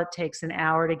well. It takes an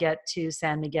hour to get to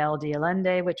San Miguel de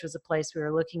Allende, which was a place we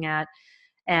were looking at.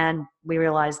 And we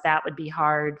realized that would be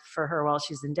hard for her while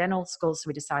she's in dental school. So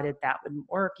we decided that wouldn't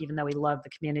work, even though we love the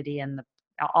community and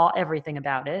everything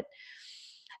about it.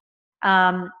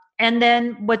 And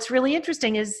then what's really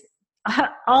interesting is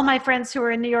all my friends who are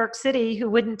in New York City who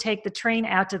wouldn't take the train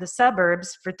out to the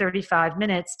suburbs for 35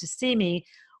 minutes to see me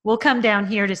will come down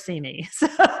here to see me. So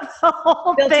the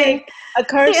whole They'll thing, take a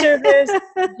car service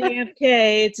to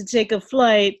JFK, to take a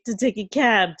flight, to take a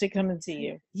cab to come and see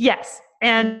you. Yes.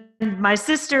 And my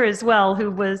sister as well, who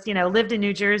was, lived in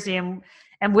New Jersey and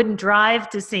wouldn't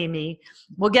drive to see me,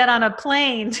 will get on a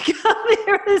plane to come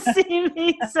here to see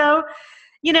me. So,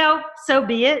 so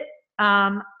be it.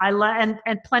 And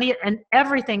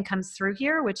everything comes through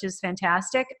here, which is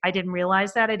fantastic. I didn't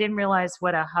realize that. I didn't realize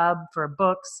what a hub for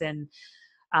books and,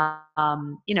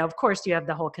 of course you have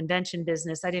the whole convention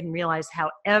business. I didn't realize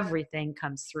how everything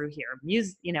comes through here.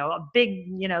 Music, a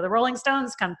big, the Rolling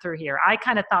Stones come through here. I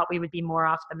kind of thought we would be more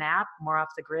off the map, more off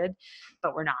the grid,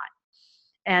 but we're not.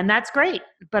 And that's great,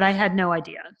 but I had no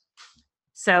idea.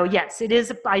 So yes, it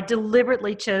is. I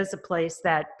deliberately chose a place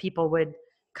that people would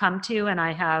come to, and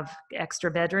I have extra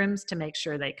bedrooms to make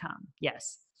sure they come.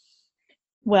 Yes.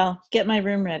 Well, get my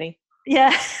room ready.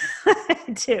 Yeah, I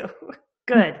do.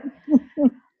 Good.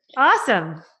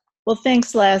 Awesome. Well,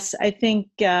 thanks, Les. I think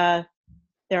there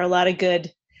are a lot of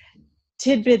good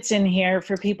tidbits in here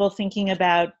for people thinking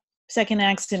about second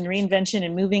acts and reinvention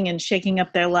and moving and shaking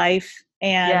up their life.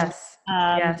 And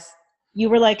yes. you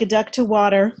were like a duck to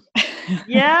water.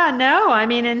 Yeah, no, I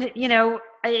mean, and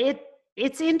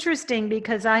it's interesting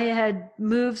because I had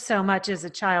moved so much as a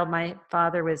child. My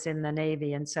father was in the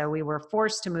Navy, and so we were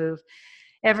forced to move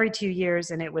every 2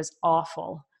 years, and it was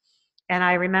awful. And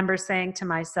I remember saying to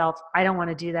myself, I don't want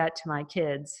to do that to my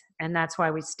kids. And that's why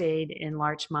we stayed in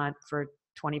Larchmont for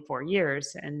 24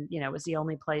 years. And, it was the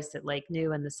only place that Lake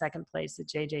knew and the second place that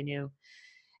JJ knew.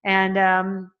 And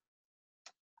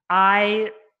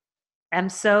I am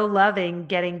so loving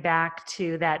getting back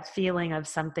to that feeling of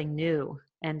something new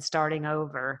and starting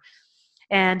over.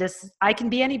 And I can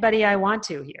be anybody I want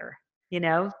to here. They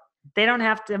don't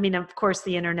have to. I mean, of course,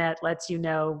 the internet lets you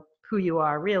know who you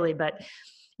are really, but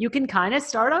you can kind of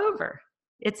start over.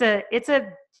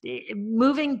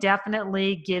 Moving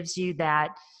definitely gives you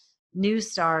that new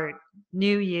start,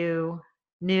 new you,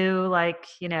 new,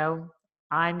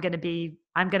 I'm going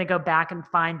to go back and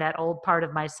find that old part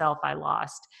of myself I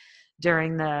lost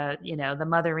during the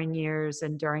mothering years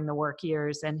and during the work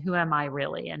years, and who am I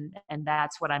really? And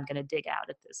that's what I'm going to dig out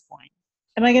at this point.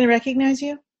 Am I going to recognize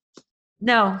you?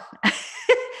 No.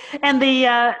 And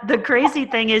the crazy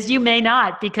thing is you may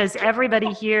not, because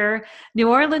everybody here, New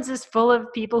Orleans is full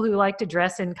of people who like to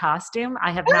dress in costume.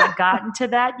 I have not gotten to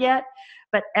that yet,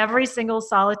 but every single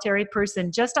solitary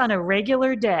person, just on a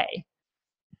regular day,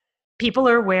 people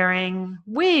are wearing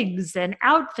wigs and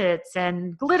outfits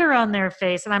and glitter on their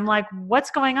face. And I'm like,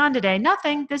 what's going on today?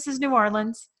 Nothing. This is New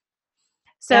Orleans.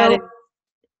 So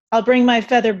I'll bring my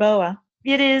feather boa.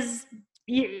 It is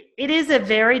a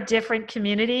very different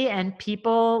community, and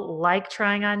people like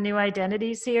trying on new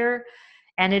identities here.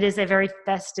 And it is a very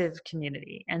festive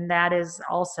community. And that is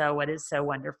also what is so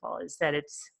wonderful, is that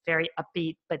it's very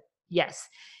upbeat. But yes,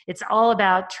 it's all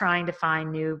about trying to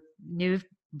find new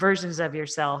versions of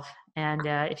yourself. And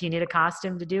if you need a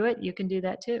costume to do it, you can do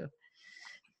that too.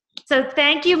 So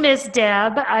thank you, Miss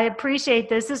Deb. I appreciate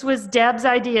this. This was Deb's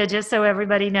idea, just so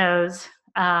everybody knows.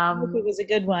 I hope it was a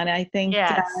good one. I think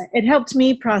yes. It helped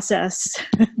me process.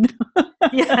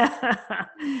 Yeah.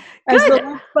 As the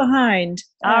left behind.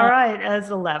 All right, as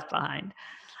the left behind.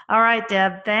 All right,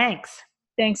 Deb, thanks.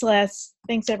 Thanks, Les.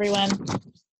 Thanks, everyone.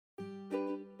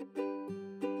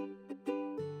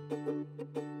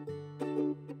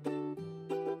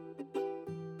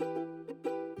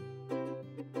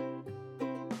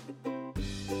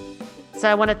 So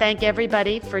I want to thank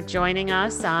everybody for joining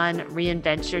us on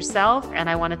Reinvent Yourself. And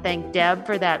I want to thank Deb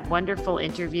for that wonderful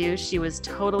interview. She was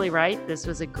totally right. This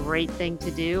was a great thing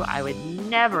to do. I would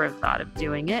never have thought of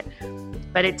doing it.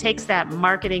 But it takes that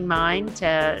marketing mind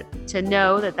to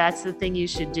know that that's the thing you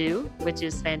should do, which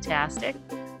is fantastic.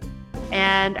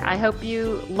 And I hope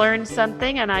you learned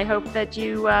something. And I hope that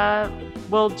you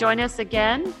will join us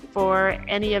again for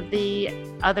any of the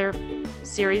other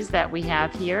series that we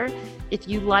have here. If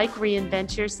you like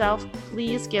Reinvent Yourself,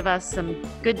 please give us some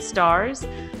good stars.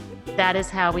 That is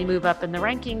how we move up in the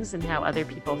rankings and how other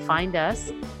people find us.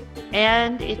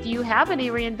 And if you have any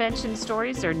reinvention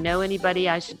stories or know anybody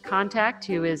I should contact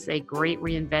who is a great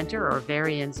reinventor or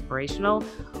very inspirational,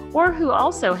 or who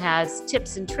also has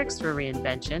tips and tricks for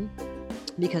reinvention,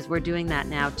 because we're doing that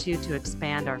now too to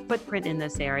expand our footprint in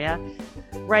this area,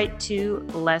 write to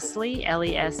Lesley,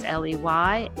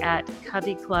 Lesley, at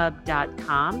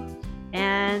CoveyClub.com.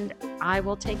 And I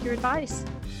will take your advice.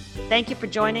 Thank you for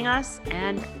joining us,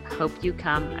 and hope you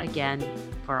come again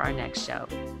for our next show.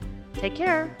 Take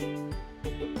care.